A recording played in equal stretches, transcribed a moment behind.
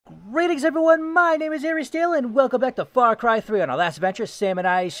Greetings everyone, my name is Steele, and welcome back to Far Cry 3. On our last adventure, Sam and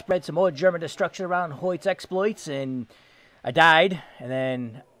I spread some more German destruction around Hoyt's exploits, and I died, and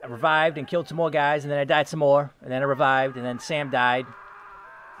then I revived and killed some more guys, and then I died some more, and then I revived, and then Sam died,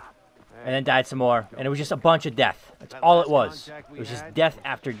 and then died some more, and it was just a bunch of death. That's all it was. It was just death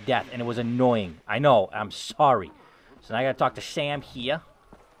after death, and it was annoying. I know, I'm sorry. So now I gotta talk to Sam here.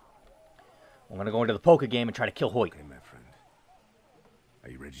 I'm gonna go into the poker game and try to kill Hoyt. Okay, my friend. Are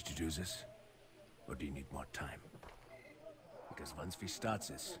you ready to do this? Or do you need more time? Because once we start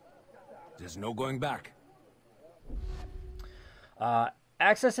this, there's no going back.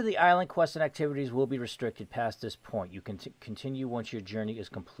 Access to the island quests and activities will be restricted past this point. You can continue once your journey is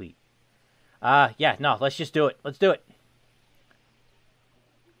complete. Yeah, no, let's just do it. Let's do it.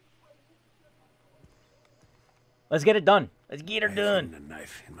 Let's get it done. Let's get her done. I have a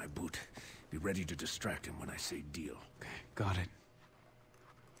knife in my boot. Be ready to distract him when I say deal. Okay, got it.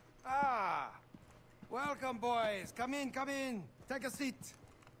 Ah, welcome, boys. Come in, come in. Take a seat.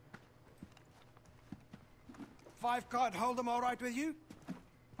 5-card hold'em all right with you?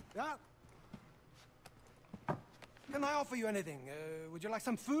 Yeah? Can I offer you anything? Would you like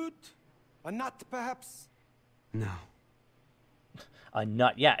some food? A nut, perhaps? No. A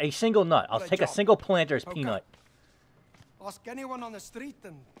nut. Yeah, a single nut. I'll take a single planter's peanut. Ask anyone on the street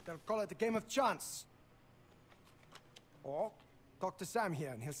and they'll call it a game of chance. Or talk to Sam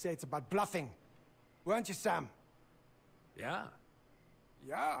here and he'll say it's about bluffing. Weren't you, Sam? Yeah.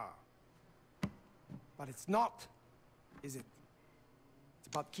 Yeah. But it's not, is it? It's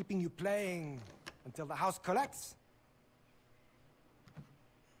about keeping you playing until the house collects.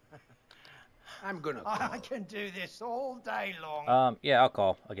 I'm gonna call. I can do this all day long. Yeah, I'll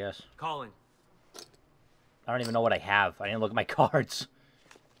call, I guess. Calling. I don't even know what I have. I didn't look at my cards.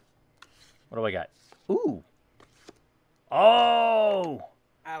 What do I got? Ooh. Oh!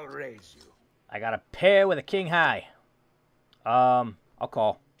 I'll raise you. I got a pair with a king high. I'll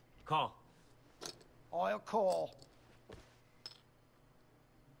call. Call. I'll call.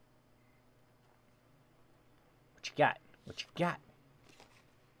 What you got? What you got?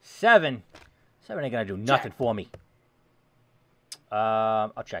 7. 7 ain't gonna do nothing for me.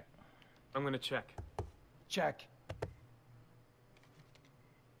 I'll check. I'm gonna check. Check.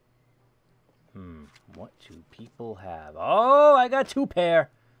 What do people have? Oh, I got 2 pair.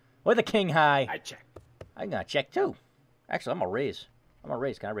 With a king high. I check. I'm gonna check too. Actually, I'm gonna raise. I'm gonna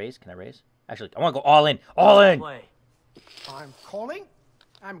raise. Can I raise? Can I raise? Actually, I wanna go all in. All in! Play. I'm calling.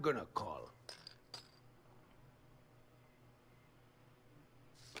 I'm gonna call.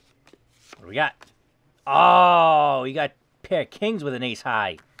 What do we got? Oh, you got a pair of kings with an ace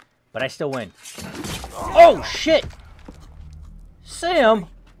high. But I still win. Oh, shit! Sam!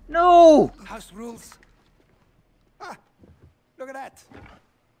 No! House rules. Ah, look at that.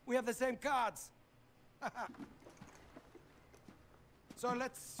 We have the same cards. So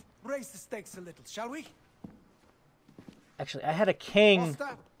let's raise the stakes a little, shall we? Actually, I had a king.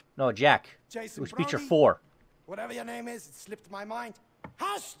 Foster, No, Jack. Jason It was feature Brody? 4. Whatever your name is, it slipped my mind.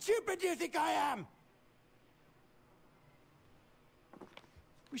 How stupid do you think I am?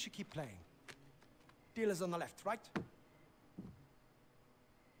 We should keep playing. Dealer's on the left, right?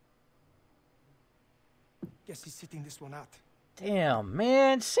 Guess he's sitting this one out. Damn,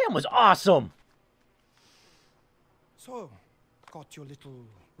 man. Sam was awesome. So, got your little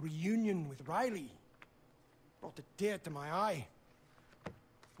reunion with Riley. Brought a tear to my eye.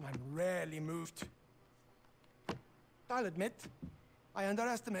 I'm rarely moved. I'll admit, I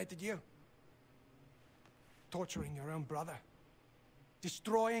underestimated you. Torturing your own brother.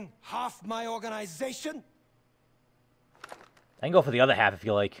 Destroying half my organization. I can go for the other half if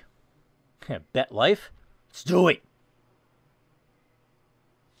you like. Bet life? Let's do it.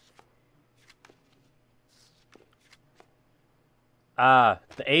 The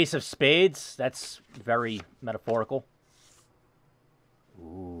ace of spades, that's very metaphorical.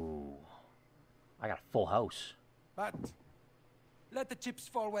 Ooh. I got a full house. But let the chips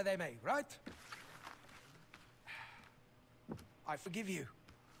fall where they may, right? I forgive you.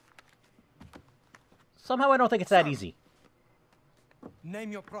 Somehow I don't think it's that So- easy.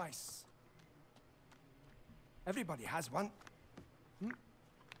 Name your price. Everybody has one.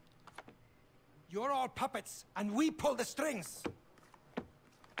 You're all puppets, and we pull the strings.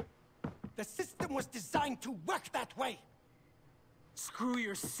 The system was designed to work that way. Screw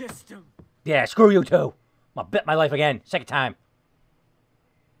your system. Yeah, screw you too. I'll bet my life again. Second time.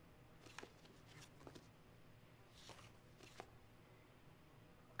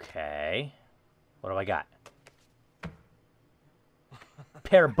 Okay. What do I got?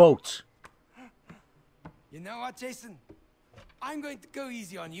 Pair of boats. You know what, Jason? I'm going to go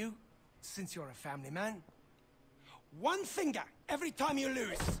easy on you, since you're a family man. One finger every time you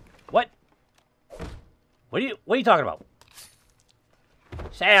lose. What? What are you talking about?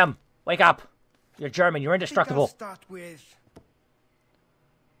 Sam, wake up. You're German. You're I'll indestructible. start with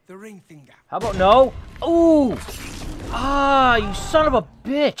the ring finger. How about no? Ooh! Ah, you son of a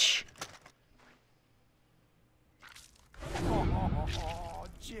bitch! Oh,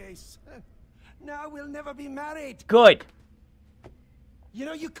 Jason. Now we'll never be married. Good. You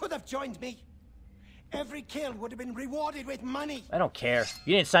know, you could have joined me. Every kill would have been rewarded with money. I don't care.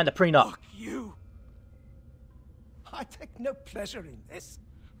 You didn't sign the prenup. Fuck you. I take no pleasure in this.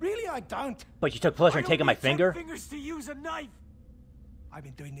 Really, I don't. But you took pleasure in taking my finger? Fingers to use a knife. I've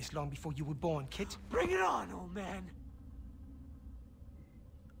been doing this long before you were born, kid. Bring it on, old man.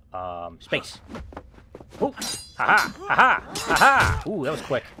 Space. Ooh. Haha. Haha. Haha. Ooh, that was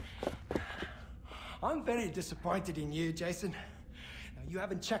quick. I'm very disappointed in you, Jason. Now, you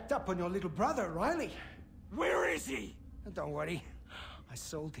haven't checked up on your little brother, Riley. Where is he? Don't worry. I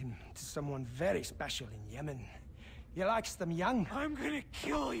sold him to someone very special in Yemen. He likes them young. I'm gonna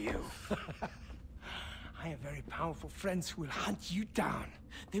kill you. I have very powerful friends who will hunt you down.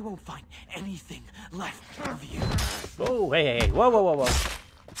 They won't find anything left of you. Oh, hey. Whoa, whoa, whoa, whoa.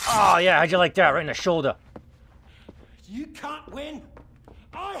 Oh, yeah, how'd you like that? Right in the shoulder. You can't win.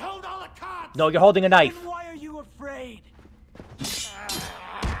 I hold all the cards. No, you're holding a knife. Then why are you afraid?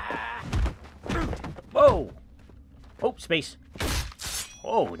 Whoa. Oh, space.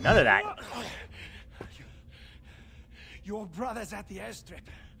 Oh, none of that. Your brother's at the airstrip.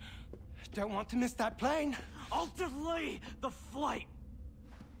 Don't want to miss that plane. I'll delay the flight.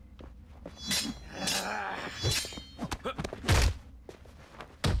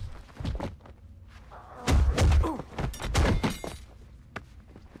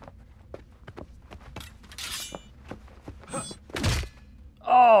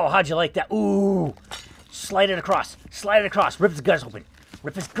 Oh, how'd you like that? Ooh. Slide it across. Slide it across. Rip his guts open.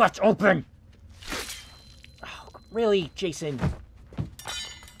 Rip his guts open. Oh, really, Jason?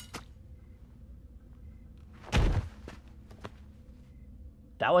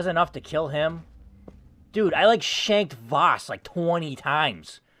 That was enough to kill him? Dude, I like shanked Voss like 20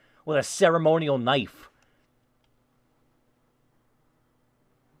 times with a ceremonial knife.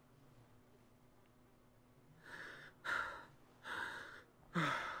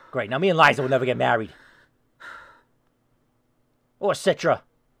 Great, now me and Liza will never get married. Or Citra.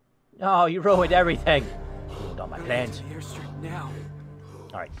 Oh, you ruined everything. Ruined all my plans.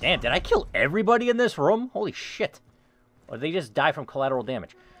 Alright, damn, did I kill everybody in this room? Holy shit. Or did they just die from collateral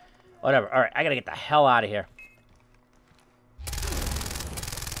damage? Whatever, alright, I gotta get the hell out of here.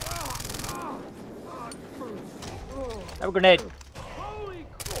 Have a grenade.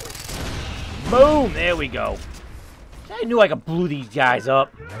 Boom, there we go. I knew I could blow these guys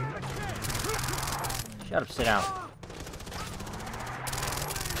up. Shut up, sit down.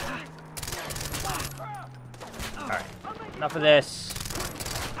 Alright, enough of this.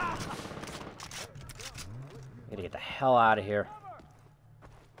 Gotta get the hell out of here.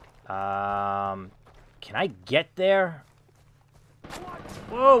 Can I get there?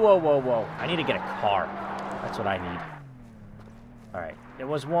 Whoa, whoa, whoa, whoa. I need to get a car. That's what I need. Alright, there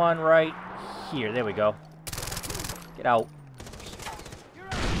was one right here. There we go. Get out.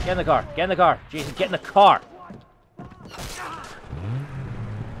 Get in the car. Get in the car. Jason, get in the car.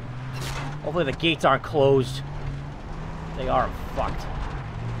 Hopefully the gates aren't closed. If they are, I'm fucked.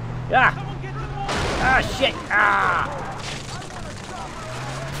 Ah! Ah, shit! Ah!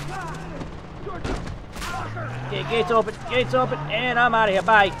 Okay, gates open. Gates open. And I'm out of here.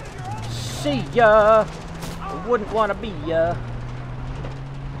 Bye. See ya. I wouldn't want to be ya.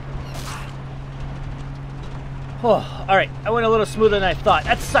 Oh, alright, I went a little smoother than I thought.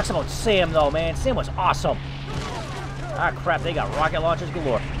 That sucks about Sam, though, man. Sam was awesome. Ah, crap, they got rocket launchers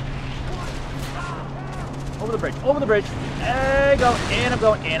galore. Over the bridge, over the bridge. There you go. And I'm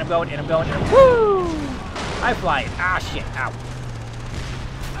going, and I'm going, and I'm going. And woo! I'm flying. Ah, shit. Ow.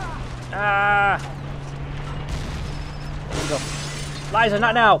 Ah. There we go. Liza,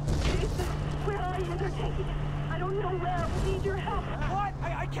 not now. Where are you? They're taking it. I don't know where. We need your help. What?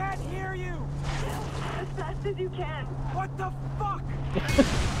 I can't hear you. As fast as you can. What the fuck?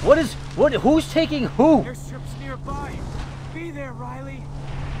 Who's taking who? Airstrip's nearby. Be there, Riley.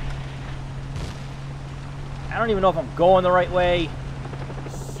 I don't even know if I'm going the right way.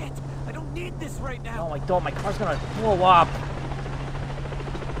 Shit, I don't need this right now. No, I don't. My car's gonna blow up.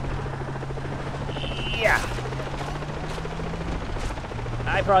 Yeah.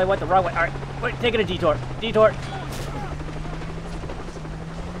 I probably went the wrong way. Alright, wait, taking a detour. Detour.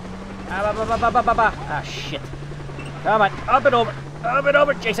 Ah, shit. Come on, up and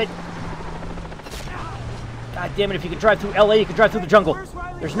over, Jason. God damn it, if you can drive through LA, you can drive through the jungle.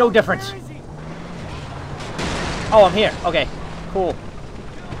 There's no difference. Oh, I'm here. Okay, cool.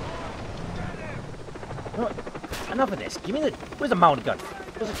 You know what? Enough of this. Give me the... Where's the mountain gun?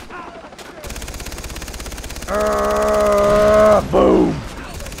 Boom!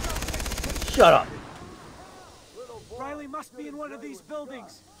 Shut up. Riley must be in one of these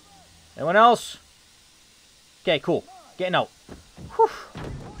buildings. Anyone else? Okay, cool. Getting out. Whew.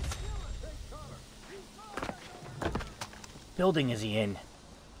 Building is he in?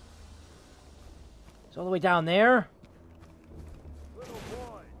 It's all the way down there.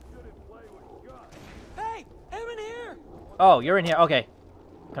 Hey, I'm in here. Oh, you're in here. Okay.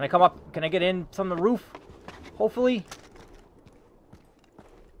 Can I come up? Can I get in from the roof? Hopefully.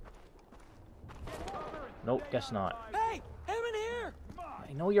 Nope, guess not. Hey, I'm in here.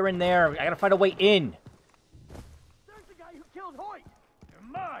 I know you're in there. I gotta find a way in. There's the guy who killed Hoyt. You're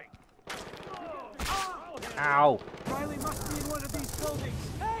mine. Ow. Riley must be in one of these buildings.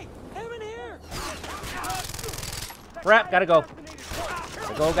 Hey, I'm in here. Crap, gotta go.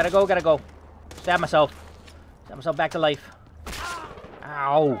 Gotta go. Stab myself. Stab myself back to life.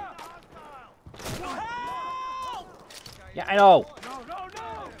 Ow. Yeah, I know.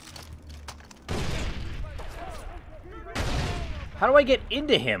 How do I get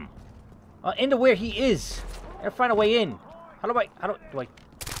into him? Into where he is. I gotta find a way in. How do I...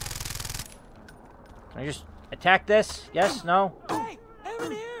 Can I just attack this? Yes? No? Hey, I'm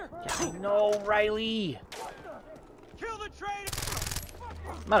in here. Yeah, I know, Riley. Kill the traitor.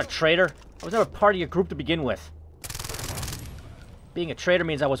 I'm not a traitor. I was never part of your group to begin with. Being a traitor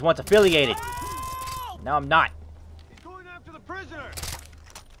means I was once affiliated. Now I'm not. He's going after the prisoner.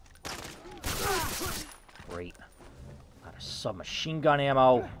 Great. Got a submachine gun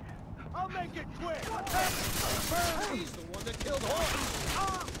ammo. I'll make it quick. He's the one that killed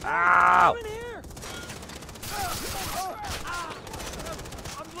Hoyt. Ow! I'm in here.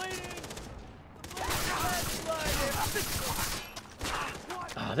 I'm bleeding.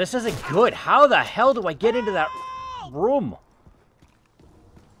 Oh, this isn't good. How the hell do I get into that room?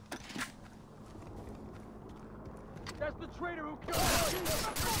 That's the traitor who killed Hoyt.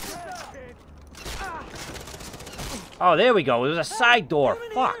 Oh, there we go. There's a side door.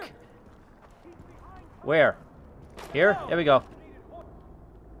 Fuck. Where? Here? There we go.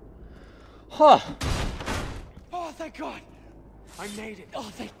 Huh. Oh, thank God. I made it. Oh,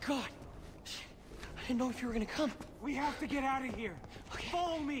 thank God. I didn't know if you were gonna come. We have to get out of here. Okay.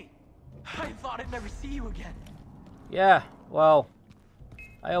 Follow me. I thought I'd never see you again. Yeah, well,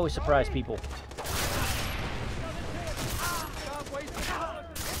 I always surprise people.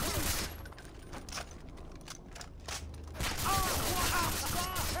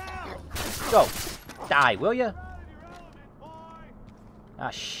 Go. Die, will ya? Ah,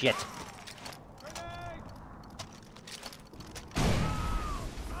 shit.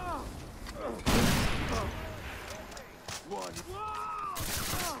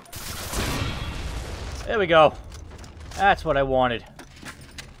 There we go. That's what I wanted.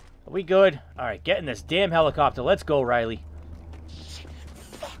 Are we good? Alright, get in this damn helicopter. Let's go, Riley.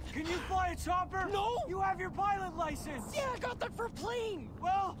 Can you fly a chopper? No! You have your pilot license! Yeah, I got that for a plane!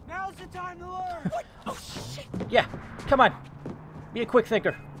 Well, now's the time to learn! What? Oh, shit! Yeah, come on. Be a quick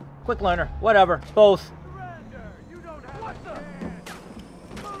thinker. Quick learner. Whatever. Both. Surrender! You don't have what the?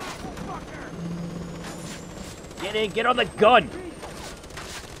 Get in. Get on the gun.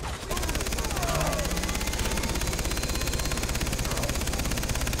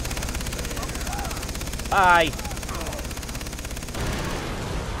 Bye.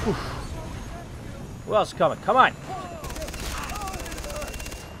 Whew. Who else is coming? Come on.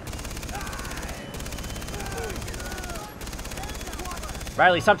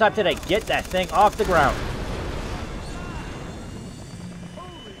 Riley, sometime today, get that thing off the ground.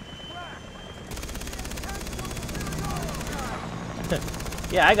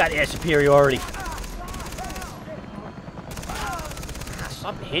 Yeah, I got air superiority.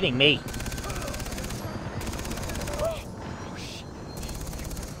 Stop hitting me.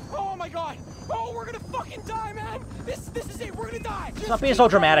 Oh my God! Oh, we're gonna fucking die, man! This is it. We're gonna die. Stop being so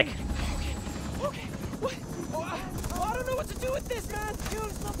dramatic. Okay. What? Oh, I don't know what to do with this, man.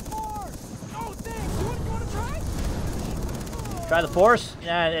 Use the force. Oh, thanks. You want to try? Try the force?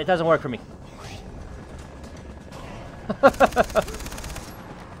 Nah, it doesn't work for me.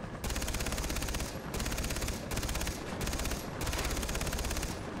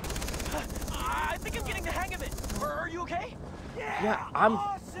 I think I'm getting the hang of it. Are you okay? Yeah, I'm...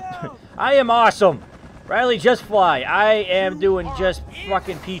 Awesome. I am awesome. Riley, just fly. I am doing just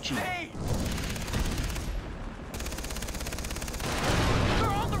fucking peachy. Hey.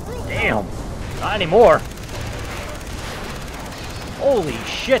 Damn. Not anymore. Holy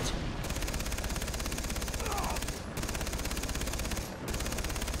shit.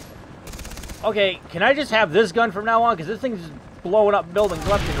 Okay, can I just have this gun from now on? Because this thing's blowing up buildings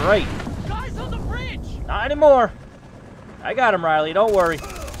left and right. Guys on the bridge! Not anymore. I got him, Riley. Don't worry.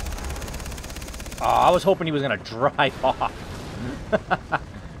 Oh, I was hoping he was going to drive off.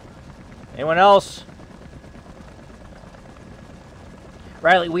 Anyone else?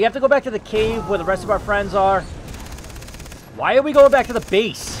 Riley, we have to go back to the cave where the rest of our friends are. Why are we going back to the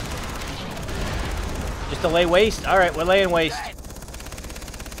base? Just to lay waste? Alright, we're laying waste.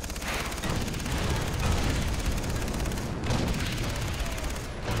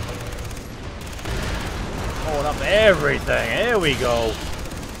 Pulling up everything. There we go.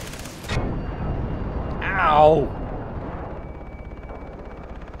 Ow.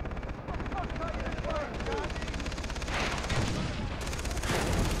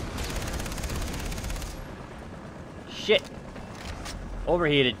 Shit.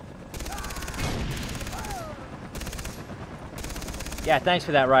 Overheated. Yeah, thanks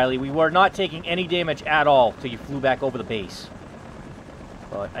for that, Riley. We were not taking any damage at all till you flew back over the base.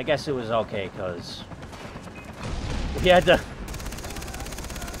 But I guess it was okay, because we had to...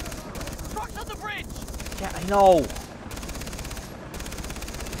 Truck's on the bridge! Yeah, I know.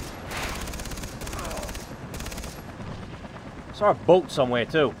 Saw a boat somewhere,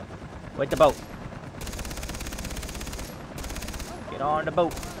 too. Where's the boat? Get on the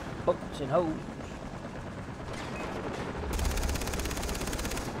boat. Boats and hoes.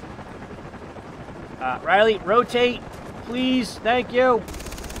 Riley, rotate, please. Thank you.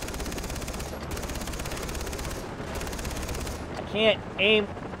 I can't aim.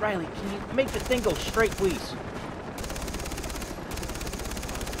 Riley, can you make the thing go straight, please?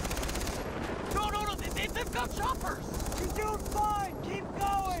 No, they've got choppers! You're doing fine! Keep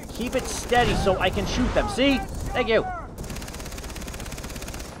going! Keep it steady so I can shoot them. See? Thank you.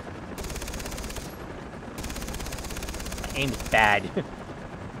 My aim is bad.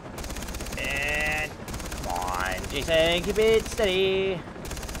 And come on, Jason, keep it steady.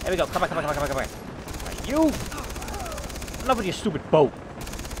 There we go. Come on. Right, you. Enough with your stupid boat.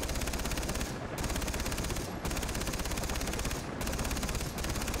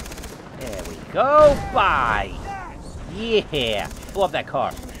 There we go. Bye. Yeah. Blow up that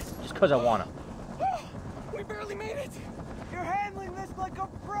car. Just because I want to. We barely made it! You're handling this like a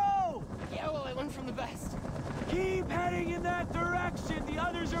pro! Yeah, well, I learned from the best. Keep heading in that direction. The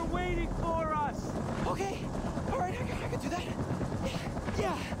others are waiting for us. Okay. All right, I can do that.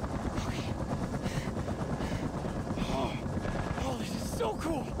 Yeah. Okay. Oh, this is so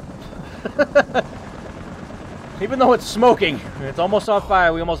cool. Even though it's smoking, it's almost on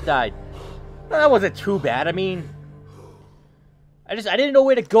fire. We almost died. That wasn't too bad. I mean, I didn't know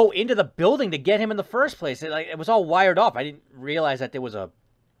where to go into the building to get him in the first place. It was all wired off. I didn't realize that there was a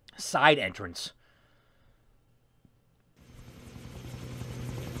side entrance.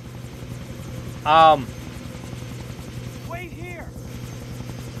 Wait here.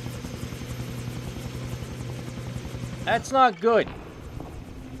 That's not good.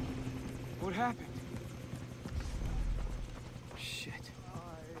 What happened? Shit.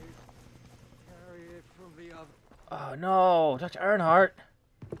 Carry it from the other. Oh no, Dr. Earnhardt.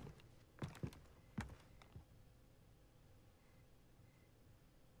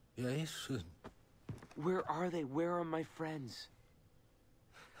 Yes? Where are they? Where are my friends?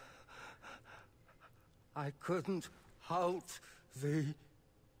 I couldn't halt the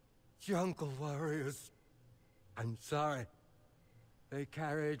jungle warriors. I'm sorry. They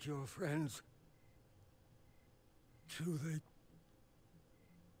carried your friends to the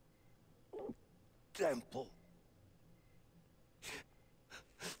temple.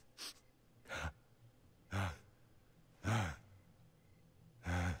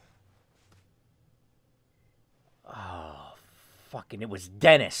 Oh, fucking, it was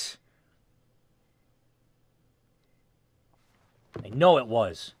Dennis. I know it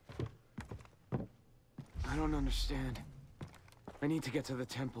was. I don't understand. I need to get to the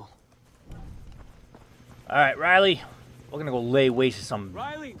temple. All right, Riley. We're gonna go lay waste to some...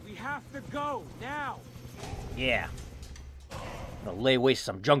 Riley, we have to go now. Yeah. I'm gonna lay waste to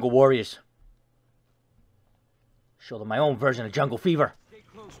some jungle warriors. Show them my own version of jungle fever. Stay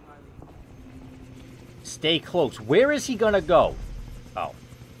close, Riley. Stay close. Where is he gonna go? Oh,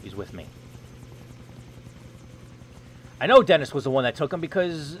 he's with me. I know Dennis was the one that took him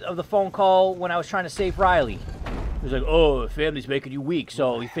because of the phone call when I was trying to save Riley. He was like, oh, family's making you weak,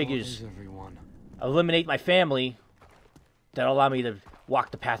 so he figures Everyone. eliminate my family. That'll allow me to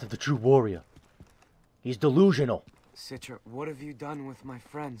walk the path of the true warrior. He's delusional. Citra, what have you done with my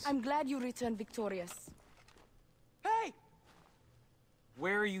friends? I'm glad you returned victorious. Hey!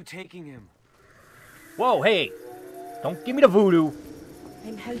 Where are you taking him? Whoa, hey! Don't give me the voodoo.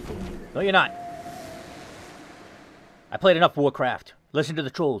 I'm helping you. No, you're not. I played enough Warcraft. Listen to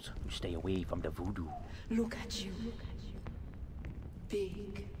the trolls. You stay away from the voodoo. Look at you.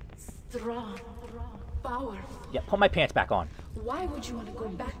 Big, strong, powerful. Yeah, put my pants back on. Why would you want to go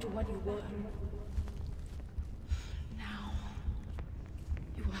back to what you were? Now,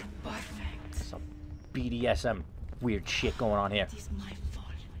 you are perfect. Some BDSM weird shit going on here. It is my fault.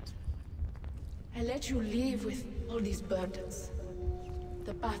 I let you live with all these burdens.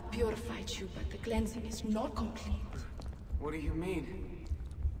 The bath purified you, but the cleansing is not complete. What do you mean?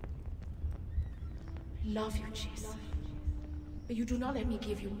 I love you, Jason. But you do not let me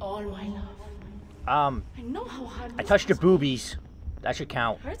give you all my love. I know how hard I touched your boobies. That should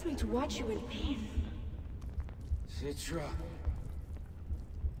count. It hurts me to watch you in pain. Citra.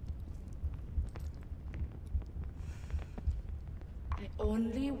 I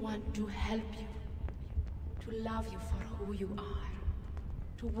only want to help you. To love you for who you are.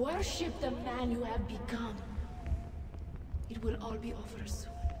 To worship the man you have become. It will all be over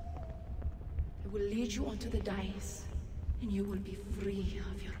soon. I will lead you onto the dais, and you will be free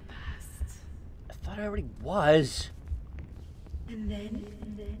of your past. I thought I already was. And then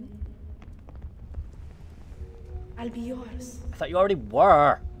I'll be yours. I thought you already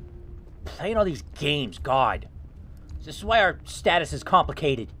were. Playing all these games, God. This is why our status is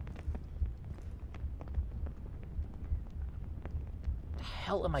complicated. What the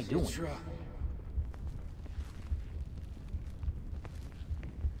hell am I doing? Citra.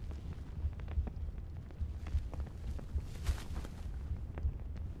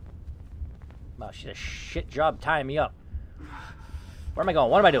 Wow, she did a shit job tying me up. Where am I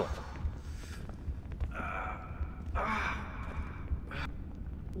going? What am I doing?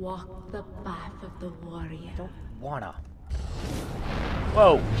 Walk the path of the warrior. Don't wanna.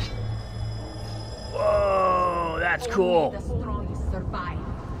 Whoa. Whoa, that's cool. Only the strongest survive.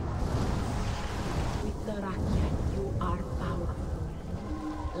 With the Rakyat, you are powerful.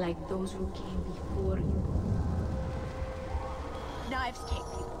 Like those who came before you. Knives take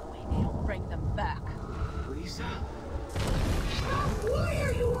people away, they don't bring them back. Lisa?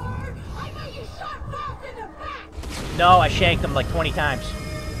 Warrior you are! I know you shot Falk in the back! No, I shanked him like 20 times.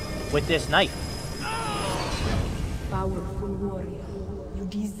 With this knife. Powerful warrior, you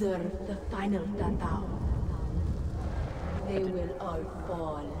deserve the final tatau. They will all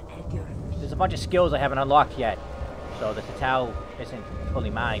fall at your feet. There's a bunch of skills I haven't unlocked yet. So the tatau isn't fully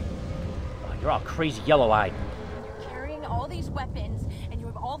mine. Oh, you're all crazy yellow-eyed. Carrying all these weapons, and you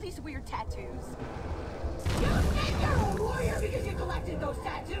have all these weird tattoos. You think you're a warrior because you collected those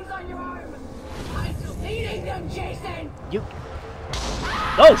tattoos on your arm? I'm deleting them, Jason! You...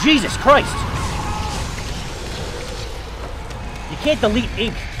 Oh, Jesus Christ! You can't delete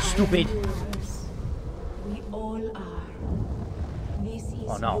ink, stupid. We all are. This is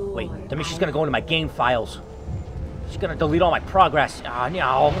Oh no, your wait. That means she's gonna go into my game files. She's gonna delete all my progress. Ah, no,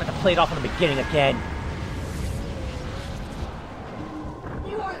 I'm gonna have to play it off from the beginning again.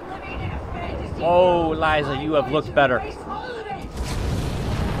 You are living in a fantasy Oh, world. Liza, you have looked better. Erase all of it.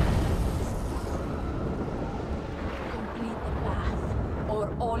 Complete the path,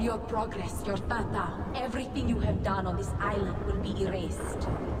 or all your progress, your tatau, everything you have done on this island will be erased.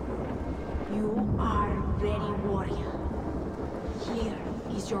 You are ready, warrior. Here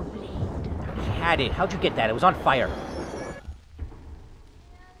is your blade. Had it. How'd you get that? It was on fire.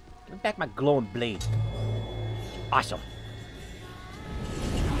 Give me back my glowing blade. Awesome.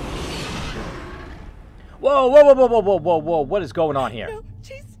 Whoa, whoa, whoa, whoa, whoa, whoa, whoa, whoa. What is going on here? No,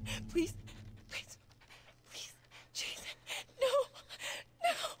 Jason, please, please, please, Jason, no,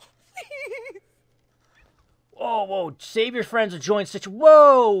 please. Whoa, whoa. Save your friends and join such...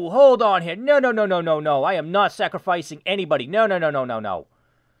 Whoa, hold on here. No, no, no, no, no, no. I am not sacrificing anybody. No, no, no, no, no, no.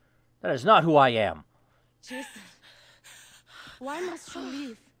 That is not who I am. Jason, why must you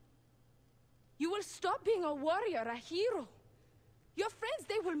leave? You will stop being a warrior, a hero. Your friends,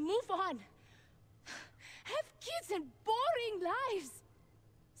 they will move on. Have kids and boring lives.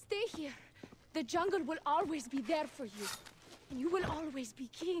 Stay here. The jungle will always be there for you. And you will always be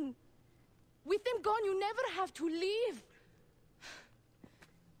king. With them gone, you never have to leave.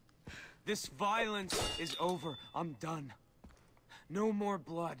 This violence is over. I'm done. No more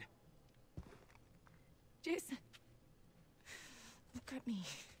blood. Jason, look at me.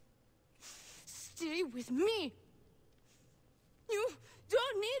 Stay with me. You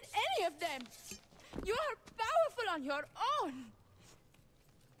don't need any of them. You are powerful on your own.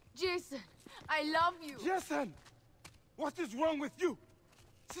 Jason, I love you. Jason! What is wrong with you?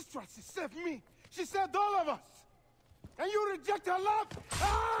 Sister, she saved me. She saved all of us. And you reject her love?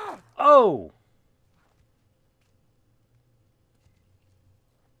 Ah! Oh!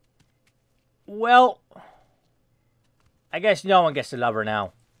 Well, I guess no one gets to love her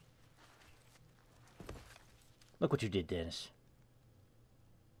now. Look what you did, Dennis.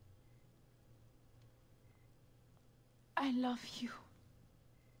 I love you.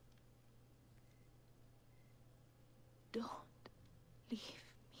 Don't leave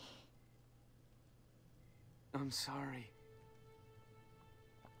me. I'm sorry.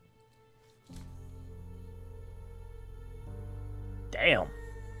 Damn.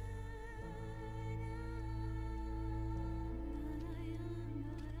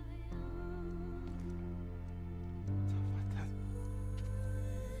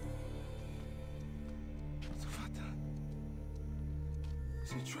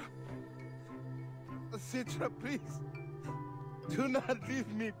 Citra. Citra, please. Do not leave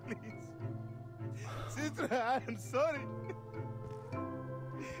me, please. Citra, I am sorry.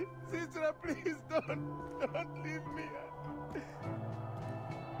 Citra, please don't leave me.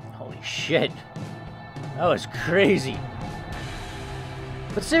 Holy shit. That was crazy.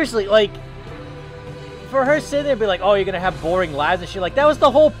 But seriously, like, for her sitting there and be like, oh, you're gonna have boring lives and shit, like, that was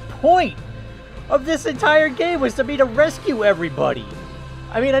the whole point of this entire game, was to rescue everybody.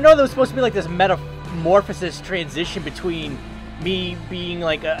 I mean, I know there was supposed to be like this metamorphosis transition between me being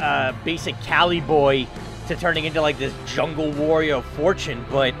like a basic Cali boy to turning into like this jungle warrior of fortune,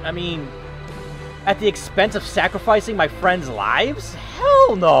 but I mean, at the expense of sacrificing my friends' lives?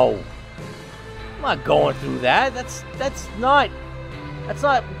 Hell no! I'm not going through that. That's not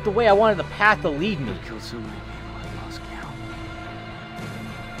the way I wanted the path to lead me. I killed so many people, I lost count.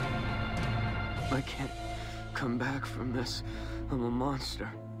 I can't come back from this. I'm a monster.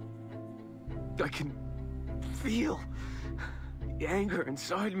 I can feel the anger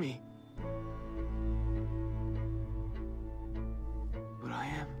inside me. But I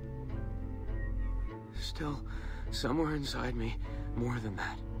am still somewhere inside me more than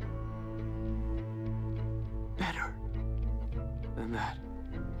that. Better than that.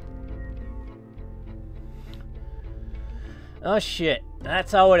 Oh shit.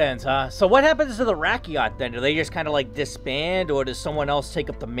 That's how it ends, huh? So what happens to the Rakiot then? Do they just kind of like disband, or does someone else take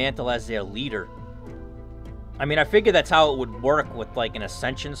up the mantle as their leader? I mean, I figured that's how it would work with like an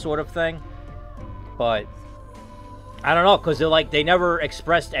ascension sort of thing. But I don't know, because they never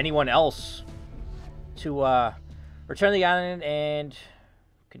expressed anyone else to return to the island and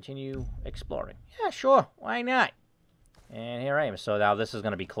continue exploring. Yeah, sure. Why not? And here I am. So now this is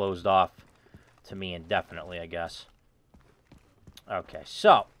going to be closed off to me indefinitely, I guess. Okay,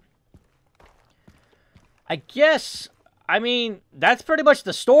 so I guess, I mean, that's pretty much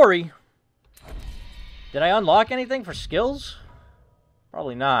the story. Did I unlock anything for skills?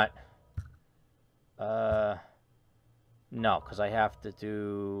 Probably not. No, because I have to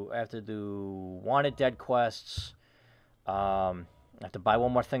do wanted dead quests. I have to buy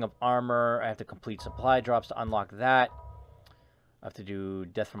one more thing of armor. I have to complete supply drops to unlock that. I have to do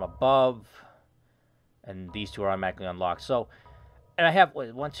death from above, and these two are automatically unlocked. So. And I have,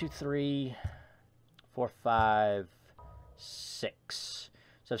 1, 2, 3, 4, 5, 6.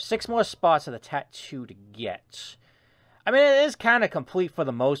 So I have 6 more spots of the tattoo to get. I mean, it is kind of complete for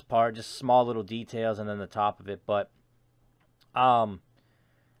the most part. Just small little details and then the top of it. But, I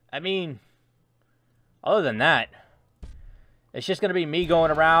mean, other than that, it's just going to be me going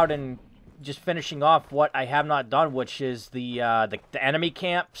around and just finishing off what I have not done, which is the enemy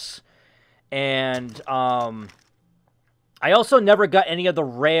camps. And, I also never got any of the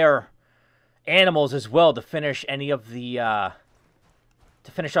rare animals as well to finish any of the, to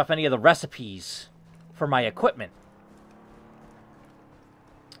finish off any of the recipes for my equipment.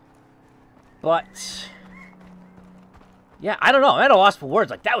 But, yeah, I don't know. I'm at a loss for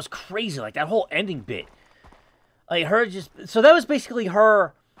words. Like, that was crazy. Like, that whole ending bit. Like, her just, so that was basically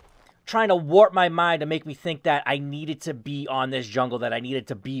her trying to warp my mind to make me think that I needed to be on this jungle, that I needed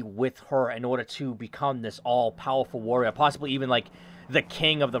to be with her in order to become this all-powerful warrior, possibly even, like, the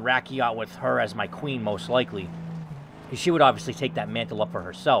king of the Rakiot with her as my queen, most likely. Because she would obviously take that mantle up for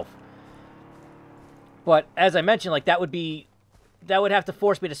herself. But, as I mentioned, like, that would have to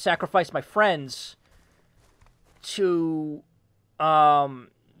force me to sacrifice my friends to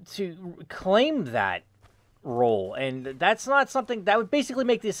claim that role, and that's not something that would basically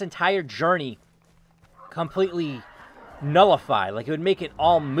make this entire journey completely nullified. Like, it would make it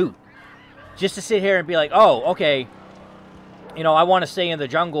all moot just to sit here and be like, oh, okay, you know, I want to stay in the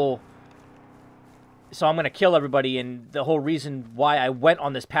jungle, so I'm going to kill everybody, and the whole reason why I went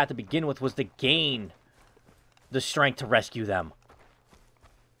on this path to begin with was to gain the strength to rescue them.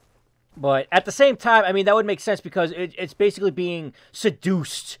 But at the same time, I mean, that would make sense because it's basically being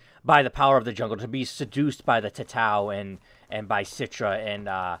seduced by the power of the jungle, to be seduced by the Tatau and by Citra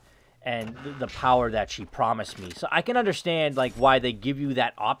and the power that she promised me. So I can understand, like, why they give you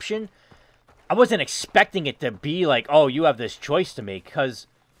that option. I wasn't expecting it to be like, oh, you have this choice to make, because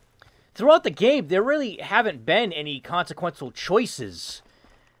throughout the game, there really haven't been any consequential choices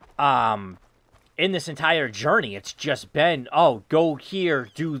in this entire journey. It's just been, oh, go here,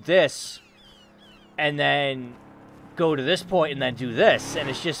 do this, and then go to this point, and then do this. And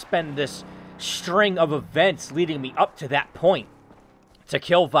it's just been this string of events leading me up to that point. To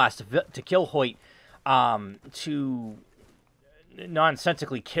kill Voss, to kill Hoyt, to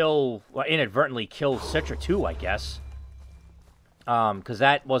nonsensically kill, or inadvertently kill Citra too, I guess. Because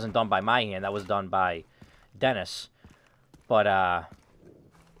that wasn't done by my hand, that was done by Dennis. But, I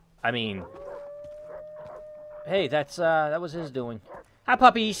mean, hey, that was his doing. Hi,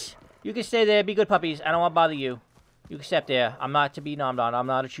 puppies. You can stay there, be good puppies. I don't want to bother you. You can step there. I'm not to be nommed on. I'm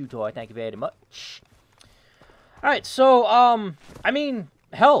not a chew toy. Thank you very much. Alright, so, I mean,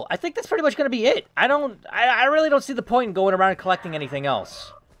 hell, I think that's pretty much going to be it. I really don't see the point in going around and collecting anything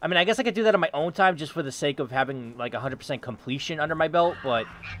else. I mean, I guess I could do that on my own time just for the sake of having, like, 100% completion under my belt, but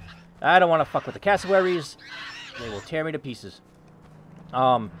I don't want to fuck with the cassowaries. They will tear me to pieces.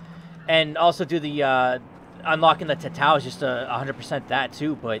 And also do the, unlocking the Tatau is just 100% that,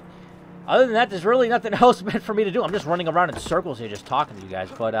 too, but other than that, there's really nothing else meant for me to do. I'm just running around in circles here just talking to you guys,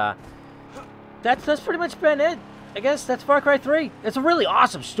 but, that's pretty much been it. I guess that's Far Cry 3. It's a really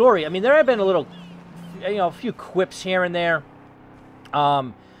awesome story. I mean, there have been a little, you know, a few quips here and there.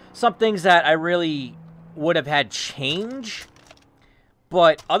 Some things that I really would have had change.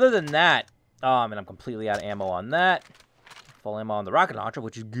 But other than that, and I'm completely out of ammo on that. Full ammo on the rocket launcher,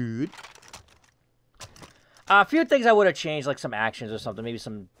 which is good. A few things I would have changed, like some actions or something. Maybe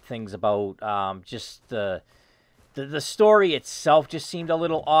some things about just the story itself just seemed a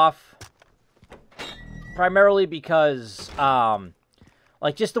little off. Primarily because,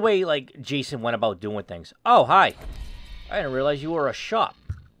 like, just the way, like, Jason went about doing things. Oh, hi. I didn't realize you were a shop.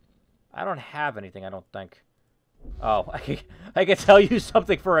 I don't have anything, I don't think. Oh, I can tell you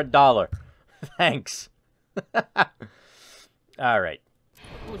something for $1. Thanks. Alright.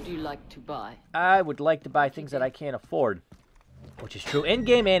 What would you like to buy? I would like to buy things that I can't afford. Which is true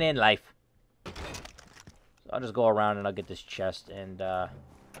in-game and in life. So I'll just go around and I'll get this chest and, But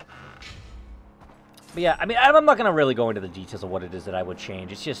yeah, I mean, I'm not going to really go into the details of what it is that I would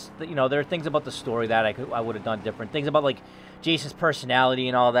change. It's just, you know, there are things about the story that I would have done different. Things about, like, Jason's personality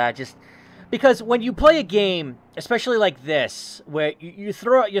and all that. Just because when you play a game, especially like this, where you're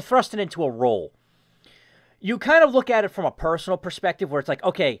thrusted into a role, you kind of look at it from a personal perspective where it's like,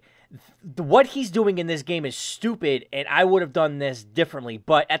 okay, what he's doing in this game is stupid, and I would have done this differently.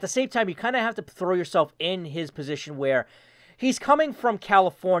 But at the same time, you kind of have to throw yourself in his position where he's coming from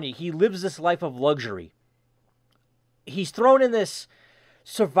California. He lives this life of luxury. He's thrown in this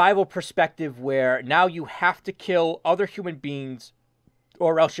survival perspective where now you have to kill other human beings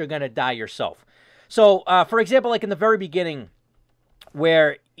or else you're going to die yourself. So, for example, like in the very beginning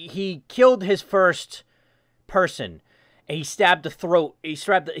where he killed his first person and he stabbed the throat. He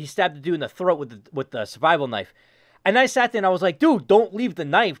stabbed the dude in the throat with the survival knife. And I sat there and I was like, dude, don't leave the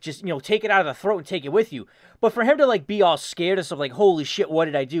knife. Just, you know, take it out of the throat and take it with you. But for him to, like, be all scared and stuff, like, holy shit, what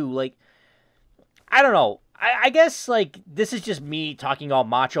did I do? Like, I don't know. I guess, like, this is just me talking all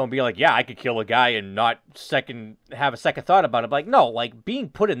macho and being like, yeah, I could kill a guy and not have a second thought about it. But, like, no, like, being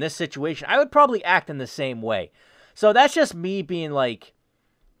put in this situation, I would probably act in the same way. So that's just me being like,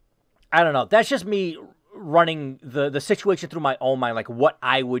 I don't know. That's just me running the situation through my own mind, like what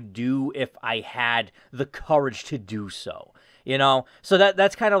I would do if I had the courage to do so, you know? So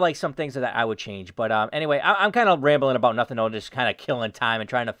that's kind of like some things that I would change. But anyway, I'm kind of rambling about nothing, just kind of killing time and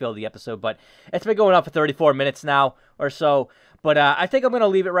trying to fill the episode. But it's been going on for 34 minutes now or so. But I think I'm going to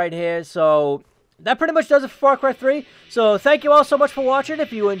leave it right here. So that pretty much does it for Far Cry 3. So thank you all so much for watching.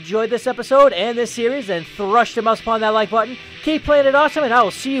 If you enjoyed this episode and this series, then thrush the mouse upon that like button. Keep playing it awesome, and I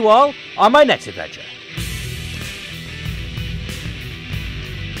will see you all on my next adventure.